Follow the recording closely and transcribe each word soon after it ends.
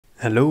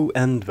Hello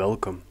and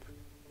welcome.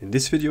 In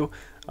this video,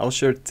 I'll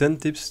share 10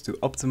 tips to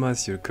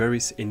optimize your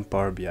queries in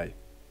Power BI.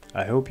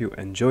 I hope you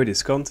enjoy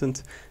this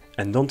content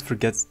and don't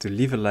forget to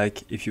leave a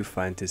like if you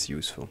find this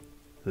useful.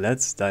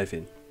 Let's dive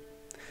in.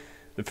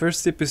 The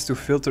first tip is to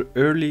filter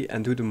early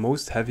and do the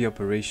most heavy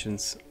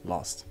operations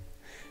last.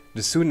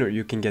 The sooner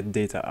you can get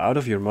data out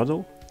of your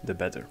model, the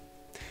better.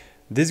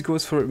 This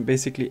goes for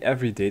basically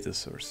every data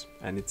source,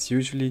 and it's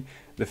usually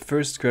the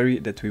first query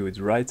that we would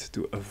write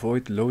to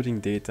avoid loading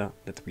data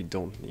that we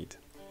don't need.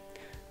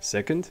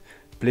 Second,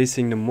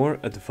 placing the more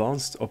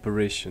advanced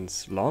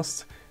operations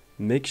last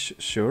makes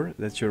sure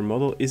that your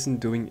model isn't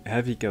doing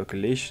heavy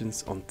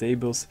calculations on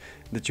tables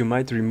that you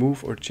might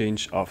remove or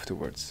change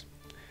afterwards.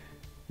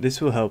 This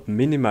will help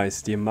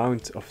minimize the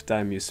amount of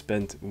time you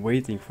spend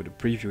waiting for the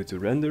preview to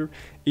render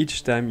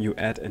each time you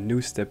add a new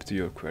step to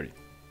your query.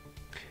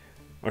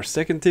 Our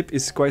second tip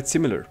is quite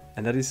similar,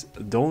 and that is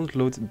don't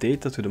load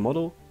data to the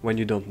model when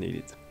you don't need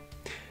it.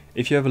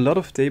 If you have a lot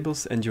of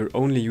tables and you're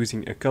only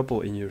using a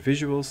couple in your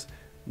visuals,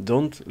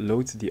 don't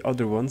load the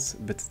other ones,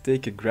 but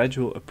take a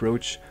gradual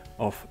approach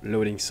of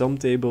loading some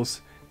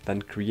tables,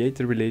 then create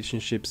the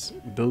relationships,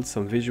 build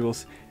some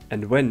visuals,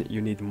 and when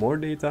you need more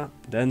data,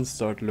 then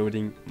start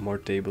loading more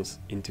tables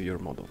into your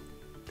model.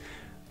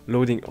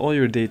 Loading all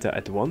your data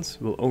at once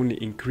will only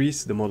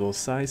increase the model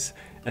size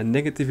and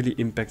negatively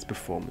impact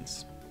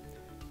performance.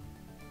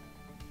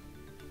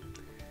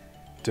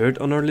 Third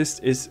on our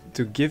list is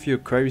to give your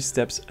query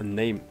steps a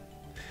name.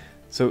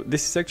 So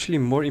this is actually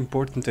more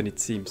important than it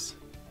seems.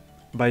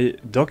 By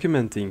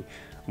documenting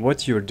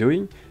what you're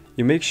doing,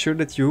 you make sure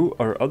that you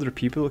or other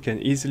people can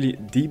easily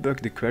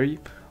debug the query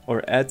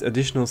or add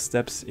additional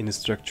steps in a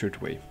structured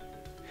way.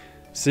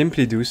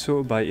 Simply do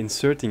so by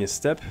inserting a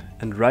step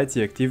and write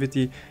the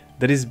activity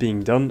that is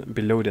being done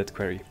below that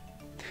query.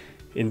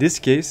 In this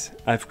case,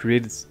 I've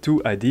created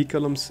two ID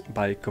columns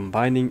by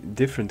combining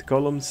different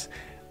columns,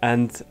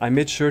 and I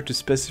made sure to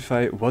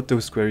specify what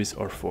those queries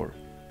are for.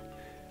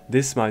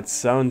 This might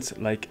sound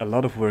like a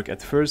lot of work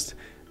at first,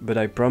 but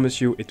I promise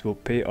you it will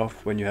pay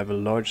off when you have a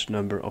large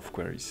number of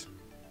queries.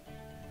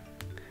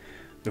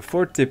 The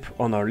fourth tip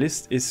on our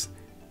list is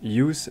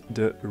use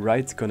the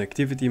right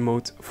connectivity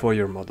mode for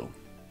your model.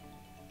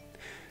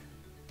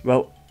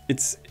 Well,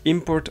 it's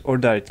import or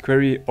direct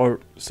query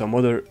or some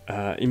other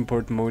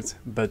import mode,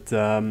 but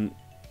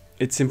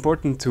it's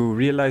important to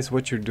realize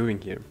what you're doing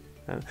here.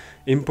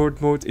 Import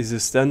mode is a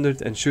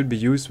standard and should be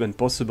used when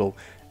possible,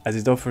 as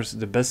it offers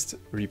the best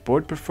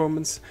report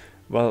performance,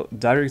 while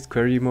direct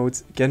query mode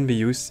can be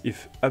used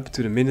if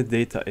up-to-the-minute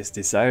data is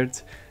desired,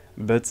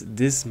 but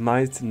this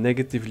might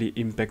negatively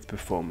impact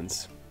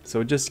performance.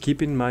 So just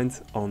keep in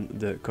mind on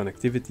the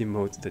connectivity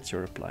mode that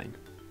you're applying.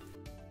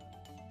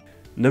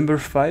 Number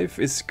 5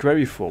 is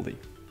query folding.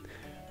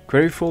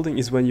 Query folding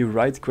is when you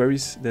write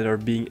queries that are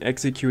being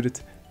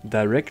executed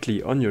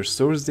directly on your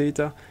source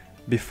data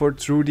before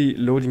truly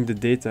loading the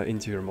data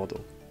into your model.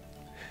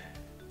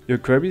 Your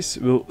queries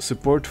will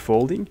support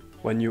folding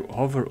when you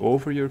hover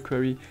over your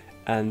query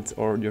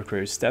or your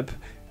query step,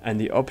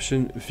 and the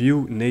option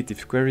View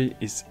Native Query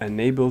is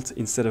enabled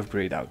instead of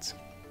grayed out.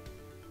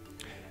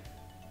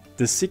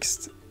 The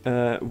sixth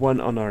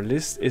one on our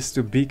list is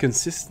to be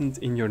consistent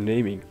in your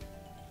naming.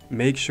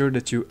 Make sure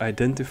that you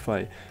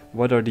identify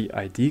what are the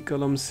ID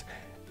columns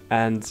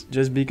and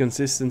just be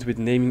consistent with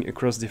naming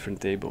across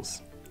different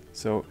tables.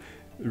 So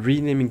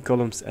renaming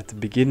columns at the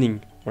beginning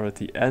or at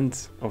the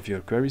end of your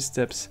query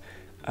steps,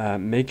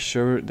 make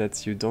sure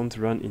that you don't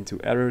run into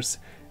errors,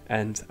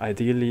 and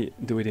ideally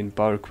do it in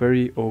Power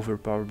Query over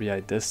Power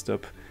BI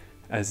Desktop,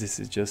 as this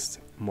is just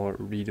more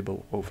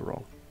readable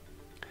overall.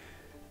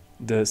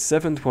 The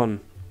seventh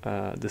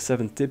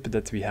tip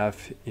that we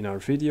have in our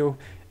video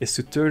is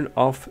to turn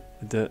off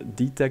the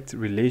detect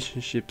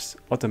relationships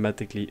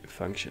automatically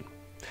function.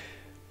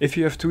 If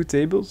you have two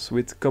tables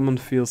with common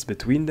fields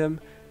between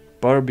them,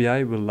 Power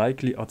BI will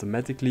likely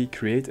automatically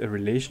create a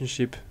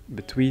relationship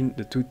between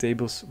the two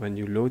tables when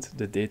you load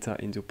the data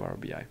into Power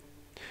BI.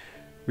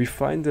 We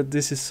find that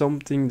this is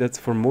something that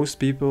for most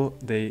people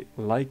they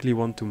likely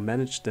want to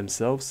manage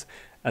themselves,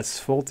 as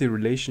faulty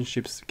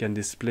relationships can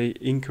display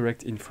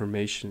incorrect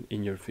information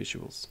in your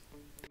visuals.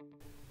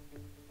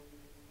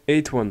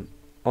 Eighth one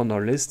on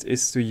our list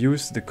is to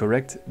use the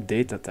correct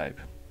data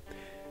type.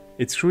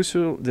 It's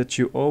crucial that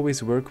you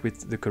always work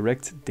with the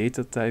correct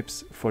data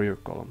types for your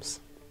columns.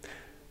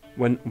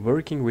 When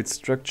working with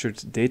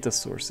structured data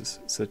sources,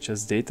 such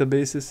as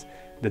databases,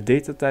 the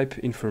data type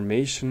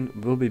information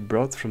will be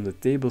brought from the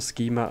table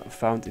schema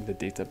found in the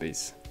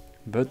database.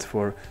 But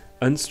for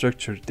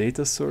unstructured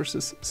data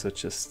sources,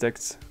 such as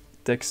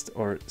text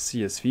or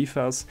CSV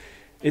files,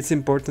 it's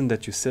important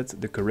that you set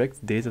the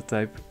correct data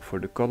type for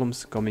the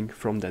columns coming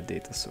from that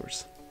data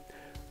source.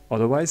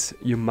 Otherwise,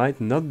 you might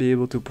not be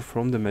able to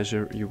perform the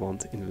measure you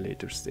want in a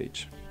later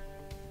stage.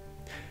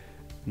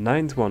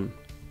 Ninth one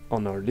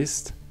on our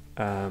list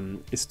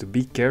is to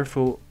be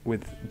careful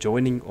with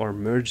joining or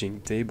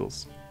merging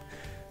tables.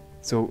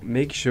 So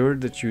make sure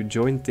that you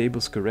join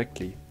tables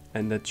correctly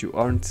and that you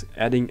aren't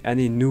adding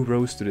any new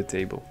rows to the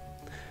table.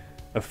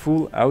 A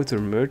full outer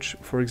merge,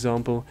 for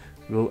example,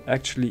 will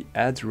actually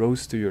add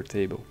rows to your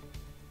table.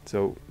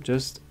 So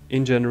just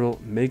in general,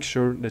 make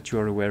sure that you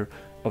are aware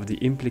of the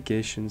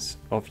implications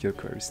of your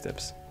query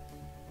steps.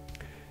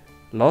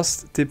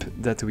 Last tip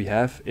that we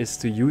have is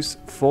to use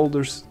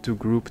folders to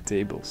group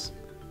tables.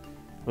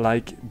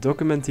 Like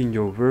documenting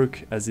your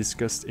work as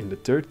discussed in the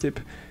third tip,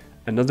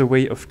 another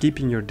way of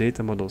keeping your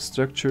data model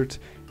structured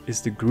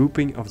is the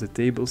grouping of the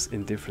tables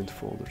in different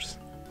folders.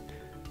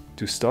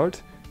 To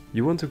start,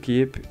 you want to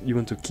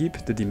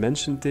keep the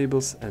dimension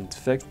tables and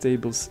fact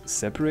tables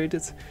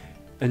separated,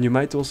 and you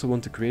might also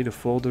want to create a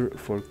folder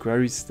for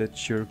queries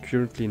that you're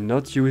currently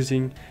not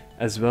using,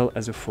 as well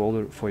as a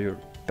folder for your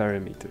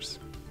parameters.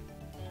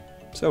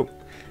 So,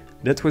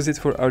 that was it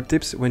for our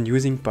tips when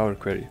using Power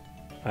Query.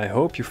 I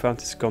hope you found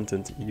this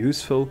content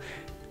useful,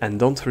 and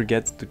don't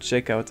forget to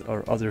check out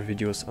our other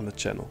videos on the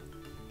channel.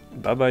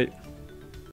 Bye bye!